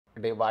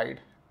divide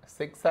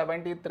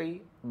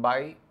 673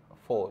 by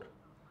 4.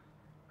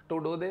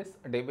 To do this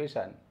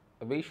division,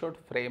 we should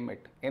frame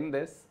it in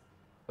this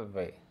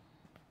way.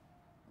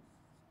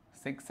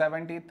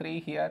 673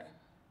 here,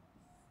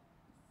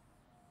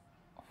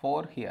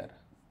 4 here.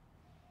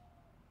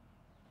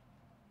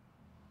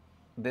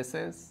 This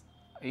is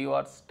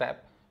your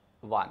step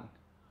 1.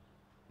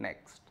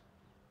 Next,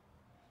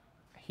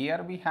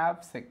 here we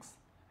have 6,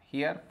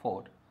 here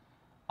 4.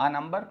 A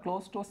number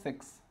close to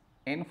 6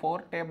 in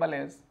 4 table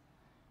is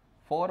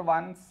 4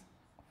 ones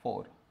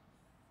 4.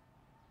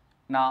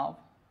 Now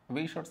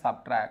we should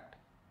subtract,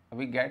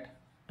 we get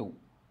 2.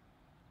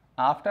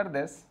 After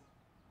this,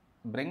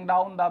 bring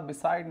down the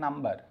beside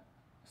number,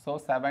 so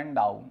 7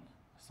 down,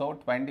 so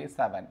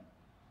 27.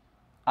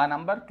 A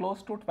number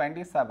close to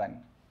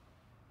 27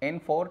 in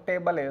 4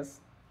 table is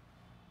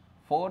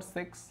 4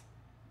 6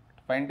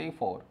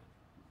 24.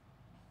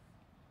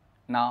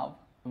 Now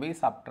we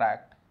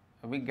subtract,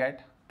 we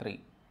get 3.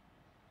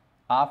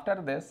 After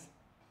this,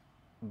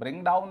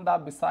 bring down the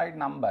beside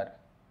number,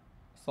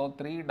 so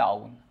 3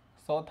 down,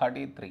 so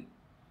 33.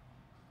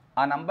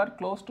 A number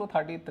close to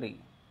 33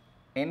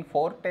 in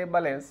 4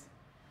 table is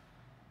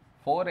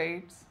 4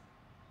 8s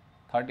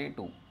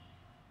 32.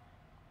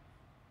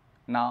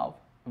 Now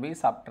we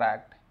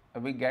subtract,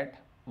 we get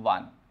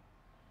 1.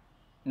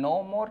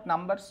 No more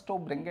numbers to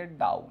bring it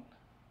down,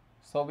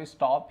 so we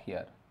stop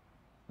here.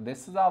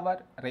 This is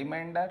our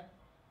remainder,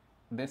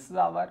 this is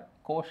our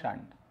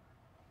quotient.